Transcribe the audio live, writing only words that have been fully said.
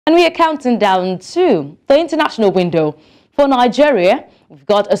And we are counting down to the international window. For Nigeria, we've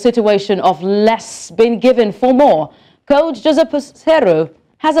got a situation of less being given for more. Coach Santos Peseiro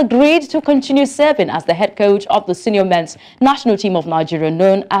has agreed to continue serving as the head coach of the senior men's national team of Nigeria,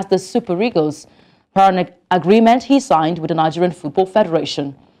 known as the Super Eagles, per an agreement he signed with the Nigerian Football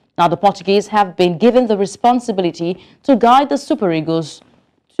Federation. Now, the Portuguese have been given the responsibility to guide the Super Eagles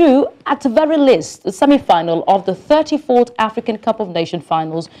to, at the very least, the semi-final of the 34th African Cup of Nations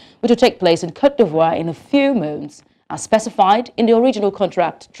finals, which will take place in Cote d'Ivoire in a few months, as specified in the original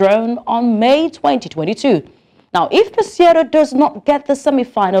contract drawn on May 2022. Now, if Peseiro does not get the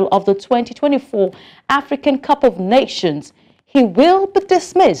semi-final of the 2024 African Cup of Nations, he will be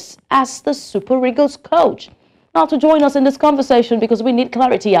dismissed as the Super Eagles coach. Now, to join us in this conversation, because we need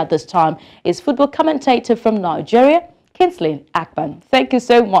clarity at this time, is football commentator from Nigeria, Kingsley Akpan. Thank you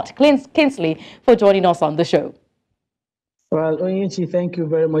so much, Kingsley, for joining us on the show. Well, Onyechi, thank you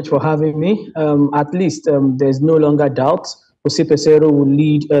very much for having me. At least there's no longer doubt Jose Peseiro will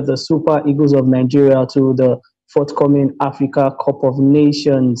lead the Super Eagles of Nigeria to the forthcoming Africa Cup of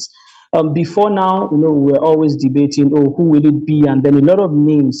Nations. Before now, we were always debating, who will it be? And then a lot of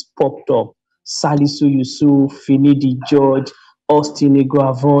names popped up. Salisu Yusuf, Finidi George, Austin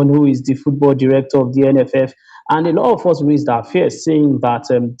Iguavon, who is the football director of the NFF. And a lot of us raised our fears, saying that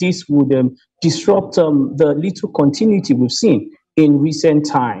this would disrupt the little continuity we've seen in recent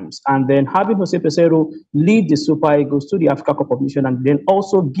times. And then having Jose Peseiro lead the Super Eagles to the Africa Cup of Nations, and then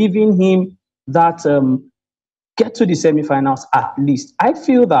also giving him that get to the semi-finals at least. I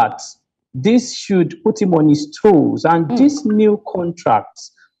feel that this should put him on his toes. And this new contract,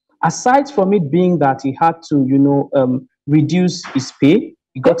 aside from it being that he had to, reduce his pay,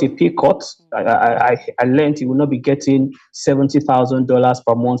 he got a pay cut. I learned he will not be getting $70,000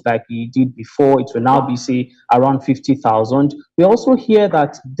 per month like he did before. It will now be, say, around $50,000. We also hear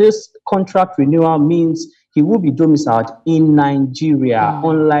that this contract renewal means he will be domiciled in Nigeria,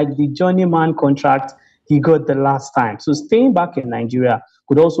 unlike the journeyman contract he got the last time. So staying back in Nigeria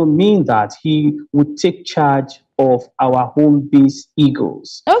could also mean that he would take charge of our home base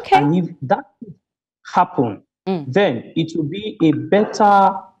Eagles. Okay. And if that happen, then it will be a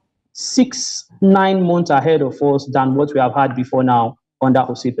better 6-9 months ahead of us than what we have had before now under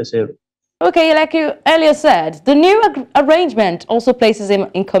Jose Peseiro. Okay, like you earlier said, the new arrangement also places him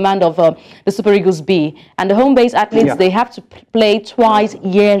in command of the Super Eagles B, and the home base athletes, they have to play twice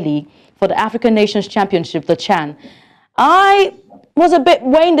yearly for the African Nations Championship, the CHAN. I was a bit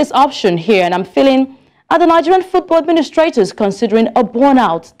weighing this option here, and I'm feeling, are the Nigerian football administrators considering a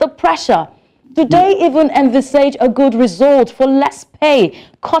burnout, the pressure? Do they even envisage a good result for less pay,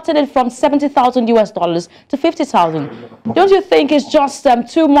 cutting it from $70,000 US to $50,000? Don't you think it's just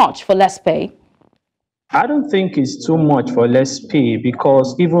too much for less pay? I don't think it's too much for less pay,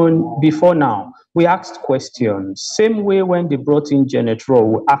 because even before now, we asked questions. Same way when they brought in Janet Rowe,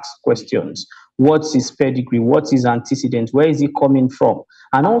 we asked questions. What's his pedigree? What's his antecedents? Where is he coming from?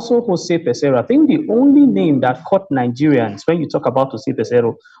 And also Jose Peseiro. I think the only name that caught Nigerians when you talk about Jose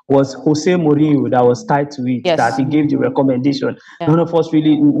Peseiro was Jose Mourinho, that was tied to it, that he gave the recommendation. None of us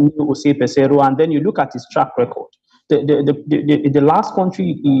really knew Jose Peseiro. And then you look at his track record. The last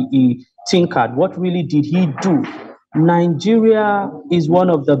country he tinkered, what really did he do? Nigeria is one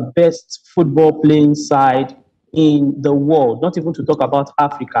of the best football playing side in the world, not even to talk about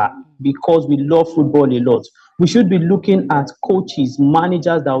Africa, because we love football a lot. We should be looking at coaches,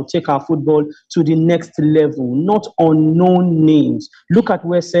 managers that will take our football to the next level, not unknown names. Look at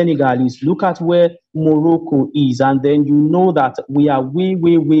where Senegal is, look at where Morocco is, and then you know that we are way,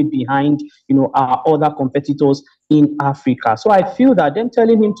 way, way behind, our other competitors in Africa. So I feel that them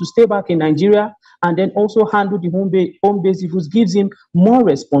telling him to stay back in Nigeria and then also handle the home base Eagles gives him more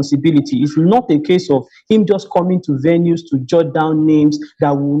responsibility. It's not a case of him just coming to venues to jot down names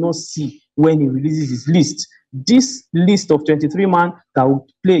that we will not see when he releases his list. This list of 23 men that will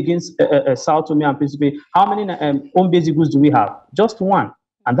play against Sao Tome and Principe, how many home base Eagles do we have? Just one,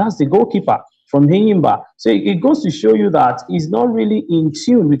 and that's the goalkeeper from Heyimba. So it goes to show you that he's not really in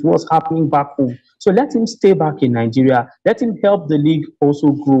tune with what's happening back home. So let him stay back in Nigeria, let him help the league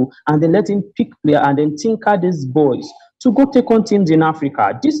also grow, and then let him pick player and then tinker these boys to go take on teams in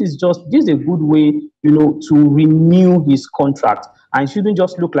Africa. This is a good way, to renew his contract. And it shouldn't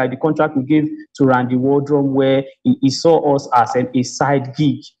just look like the contract we gave to Randy Wardrum, where he saw us as a side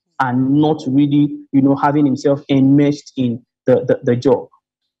gig and not really, having himself enmeshed in the job.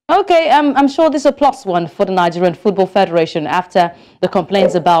 Okay, I'm sure this is a plus one for the Nigerian Football Federation after the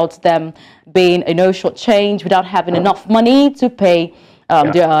complaints about them being, shortchanged without having enough money to pay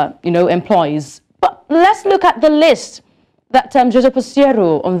their, employees. But let's look at the list. that Jose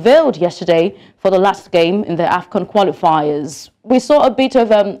Peseiro unveiled yesterday for the last game in the AFCON qualifiers. We saw a bit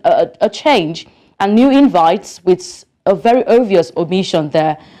of a change and new invites with a very obvious omission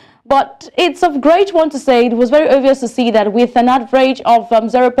there. But it's a great one to say. It was very obvious to see that with an average of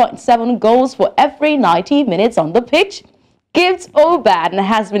 0.7 goals for every 90 minutes on the pitch, Gibbs Oban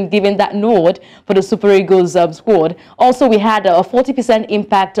has been given that nod for the Super Eagles squad. Also, we had a 40%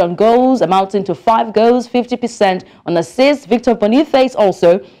 impact on goals, amounting to 5 goals, 50% on assists. Victor Boniface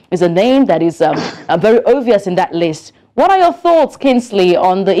also is a name that is very obvious in that list. What are your thoughts, Kingsley,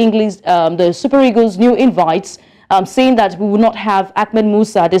 on the Super Eagles' new invites, seeing that we will not have Ahmed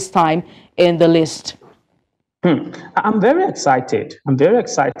Musa this time in the list? I'm very excited. I'm very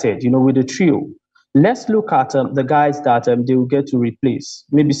excited, with the trio. Let's look at the guys that they will get to replace.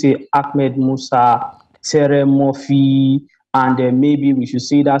 Maybe say Ahmed Musa, Tere Murphy, and maybe we should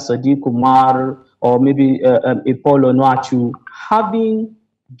say that Sadiq Umar or maybe Paul Onuachu. Having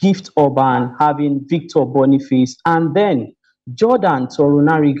Gift Orban, having Victor Boniface, and then Jordan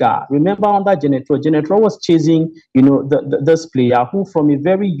Torunariga. Remember under Genetro was chasing, this player who from a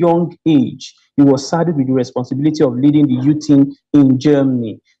very young age, he was saddled with the responsibility of leading the youth team in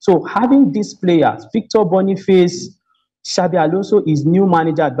Germany. So having these players, Victor Boniface, Xabi Alonso, his new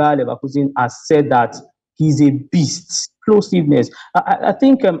manager at Bayer Leverkusen, has said that he's a beast. Explosiveness. I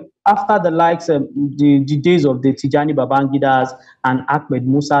think after the likes, the days of the Tijani Babangidas and Ahmed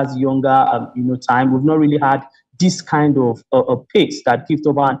Musa's younger, time, we've not really had this kind of pace that Gift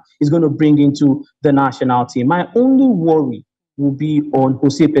Orban is going to bring into the national team. My only worry will be on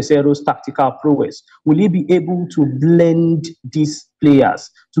Jose Peseiro's tactical prowess. Will he be able to blend these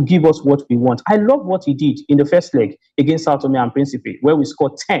players to give us what we want? I love what he did in the first leg against Sao Tome and Principe, where we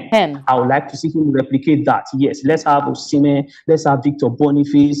scored 10. I would like to see him replicate that. Yes, let's have Osimhen, let's have Victor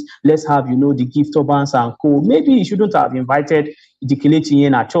Boniface, let's have, the Gift Orbans and co. Maybe he shouldn't have invited the Kelechi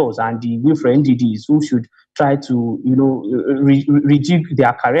Iheanacho and the Wilfred Ndidi's who should try to, rejig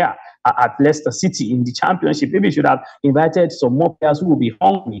their career at Leicester City in the championship. Maybe we should have invited some more players who will be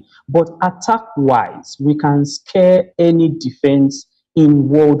hungry. But attack-wise, we can scare any defense in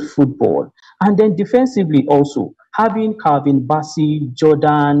world football. And then defensively also, having Calvin Bassey,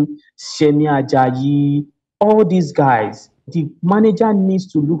 Jordan, Shemi Ajayi, all these guys, the manager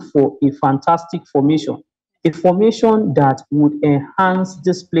needs to look for a fantastic formation. A formation that would enhance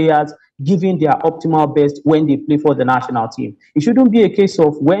these players, giving their optimal best when they play for the national team. It shouldn't be a case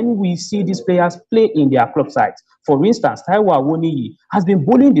of when we see these players play in their club sides. For instance, Taiwo Awoniyi has been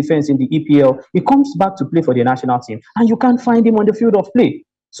bowling defense in the EPL. He comes back to play for the national team, and you can't find him on the field of play.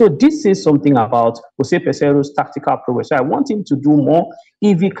 So this says something about Jose Peseiro's tactical prowess. So I want him to do more.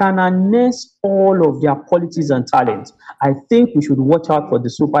 If he can harness all of their qualities and talents, I think we should watch out for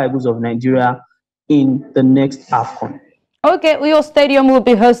the Super Eagles of Nigeria in the next AFCON. Okay, well, your stadium will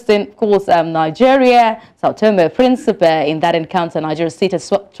be hosting, of course, Nigeria, Sao Tome and Principe. In that encounter, Nigeria seated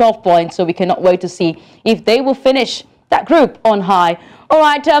 12 points, so we cannot wait to see if they will finish that group on high. All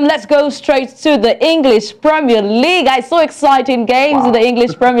right, let's go straight to the English Premier League. I saw exciting games in the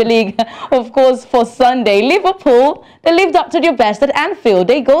English Premier League, of course, for Sunday. Liverpool, they lived up to their best at Anfield.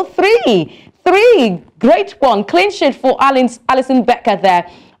 They go 3 great one, clean sheet for Alisson Becker there.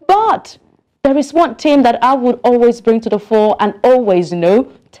 But there is one team that I would always bring to the fore and always,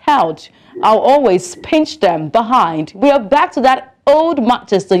 tout. I'll always pinch them behind. We are back to that old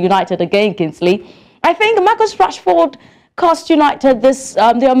Manchester United again, Kingsley. I think Marcus Rashford cost United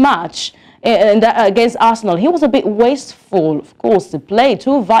their match against Arsenal. He was a bit wasteful, of course, to play.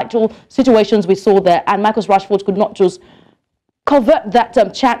 2 vital situations we saw there, and Marcus Rashford could not just convert that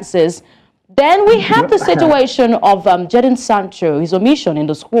chances. Then we have the situation of Jadon Sancho, his omission in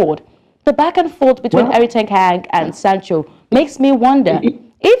the squad. The back and forth between Eric Ten Hag and Sancho makes me wonder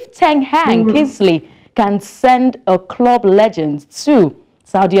if Ten Hag, Kingsley, can send a club legend to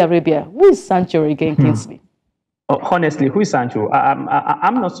Saudi Arabia. Who is Sancho again, Kingsley? Honestly, who is Sancho?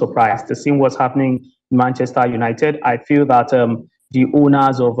 I'm not surprised to see what's happening in Manchester United. I feel that the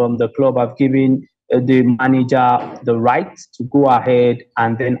owners of the club have given the manager the right to go ahead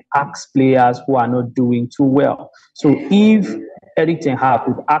and then ask players who are not doing too well. So if Eric Ten Hag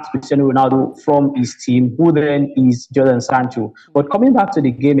would ask Cristiano Ronaldo from his team, who then is Jadon Sancho. But coming back to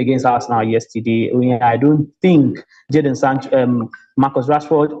the game against Arsenal yesterday, I don't think Jadon Sancho, Marcus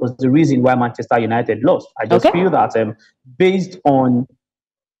Rashford was the reason why Manchester United lost. I just feel that based on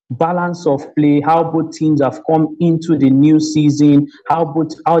balance of play, how both teams have come into the new season, how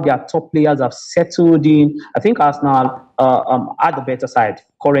their top players have settled in. I think Arsenal are the better side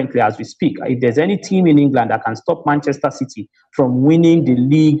currently as we speak. If there's any team in England that can stop Manchester City from winning the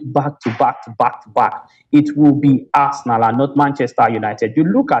league back to back to back to back, it will be Arsenal and not Manchester United. You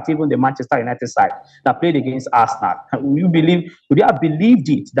look at even the Manchester United side that played against Arsenal. Would you have believed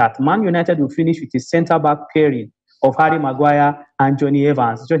it that Man United will finish with a centre-back pairing of Harry Maguire and Johnny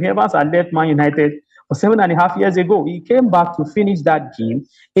Evans? Johnny Evans had left Man United for 7.5 years ago. He came back to finish that game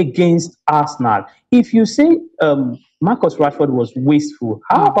against Arsenal. If you say Marcus Rashford was wasteful,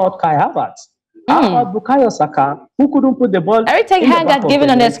 how about Kai Havertz? How about Bukayo Saka, who couldn't put the ball? Eric Ten Hag had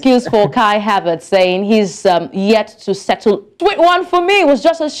given an excuse for Kai Havertz, saying he's yet to settle. Sweet one for me was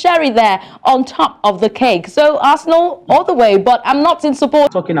just a sherry there on top of the cake. So Arsenal all the way, but I'm not in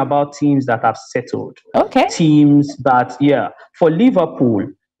support. Talking about teams that have settled. Okay. Teams that, for Liverpool,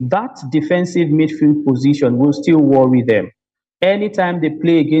 that defensive midfield position will still worry them. Anytime they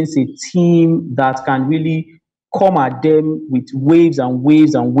play against a team that can really come at them with waves and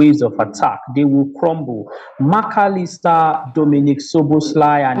waves and waves of attack, they will crumble. McAllister, Dominic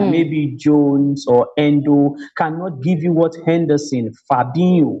Soboslai, and maybe Jones or Endo cannot give you what Henderson,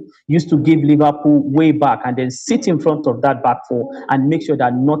 Fabinho used to give Liverpool way back, and then sit in front of that back four and make sure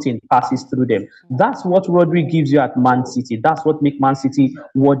that nothing passes through them. That's what Rodri gives you at Man City. That's what makes Man City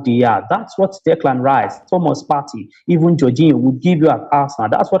what they are. That's what Declan Rice, Thomas Partey, even Jorginho would give you at Arsenal.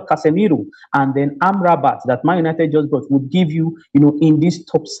 That's what Casemiro and then Amrabat, that Man United just got, would give you, in these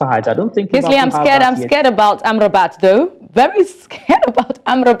top sides. I don't think. Basically, I'm scared about Amrabat, though. Very scared about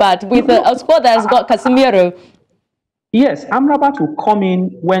Amrabat with a squad that has got Casemiro. Yes, Amrabat will come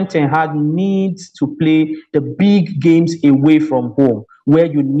in when Ten Hag needs to play the big games away from home, where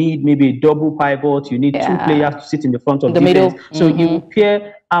you need maybe a double pivot, you need two players to sit in the front of the defense. So you will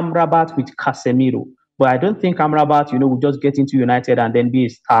pair Amrabat with Casemiro. But I don't think Amrabat, will just get into United and then be a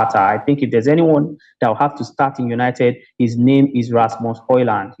starter. I think if there's anyone that will have to start in United, his name is Rasmus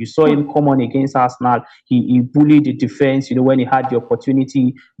Højlund. You saw him come on against Arsenal. He bullied the defense, when he had the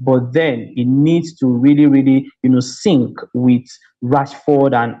opportunity. But then he needs to really, really, sync with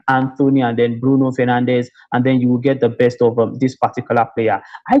Rashford and Anthony and then Bruno Fernandes, and then you will get the best of this particular player.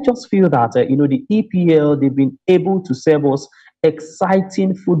 I just feel that, the EPL, they've been able to serve us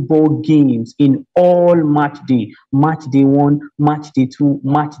exciting football games in all match day 1, match day 2,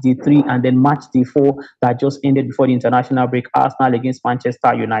 match day 3, and then match day 4 that just ended before the international break. Arsenal against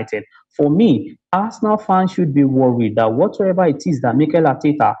Manchester United. For me, Arsenal fans should be worried that whatever it is that Mikel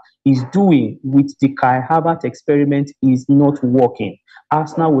Arteta is doing with the Kai Havertz experiment is not working.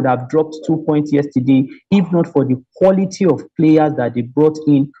 Arsenal would have dropped 2 points yesterday if not for the quality of players that they brought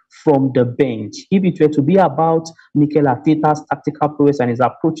in from the bench. If it were to be about Mikel Arteta's tactical prowess and his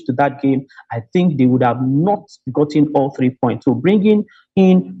approach to that game, I think they would have not gotten all 3 points. So bringing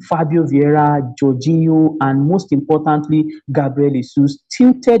in Fabio Vieira, Jorginho, and most importantly, Gabriel Jesus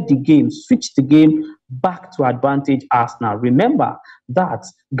tilted the game, switched the game back to advantage Arsenal. Remember that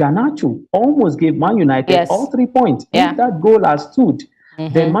Garnacho almost gave Man United all 3 points. If that goal has stood,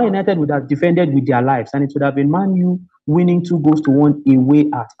 then Man United would have defended with their lives, and it would have been Man U winning 2-1 away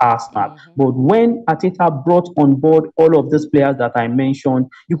at Arsenal. But when Arteta brought on board all of these players that I mentioned,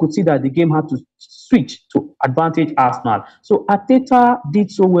 you could see that the game had to switch to advantage Arsenal. So Arteta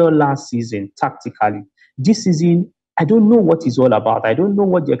did so well last season tactically. This season, I don't know what it's all about. I don't know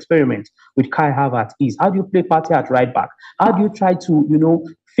what the experiment with Kai Havertz is. How do you play Partey at right back? How do you try to,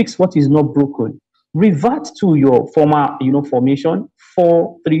 fix what is not broken? Revert to your former, formation,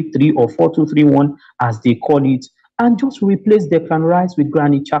 4-3-3 or 4-2-3-1, as they call it, and just replace Declan Rice with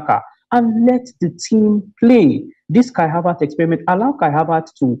Granit Xhaka and let the team play. This Kai Havertz experiment, allow Kai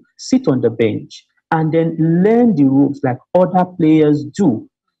Havertz to sit on the bench and then learn the ropes like other players do.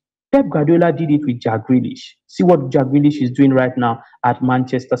 Pep Guardiola did it with Jack Grealish. See what Jack Grealish is doing right now at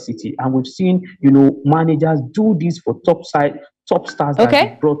Manchester City. And we've seen, managers do this for top stars that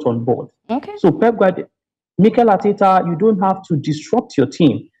they brought on board. So Pep Guardiola, Mikel Arteta, you don't have to disrupt your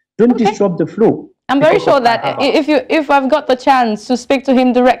team. Don't disrupt the flow. I'm very sure that if I've got the chance to speak to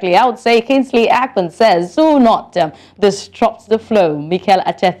him directly, I would say Kingsley Akpan says, do not disrupt the flow, Mikel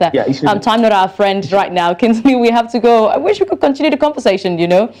Arteta. Time not our friend right now. Kingsley, we have to go. I wish we could continue the conversation,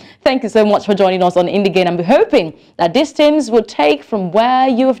 Thank you so much for joining us on Indie Game. I'm hoping that these teams will take from where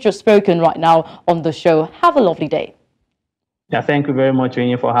you have just spoken right now on the show. Have a lovely day. Yeah, thank you very much,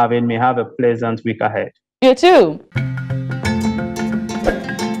 Rini, for having me. Have a pleasant week ahead. You too.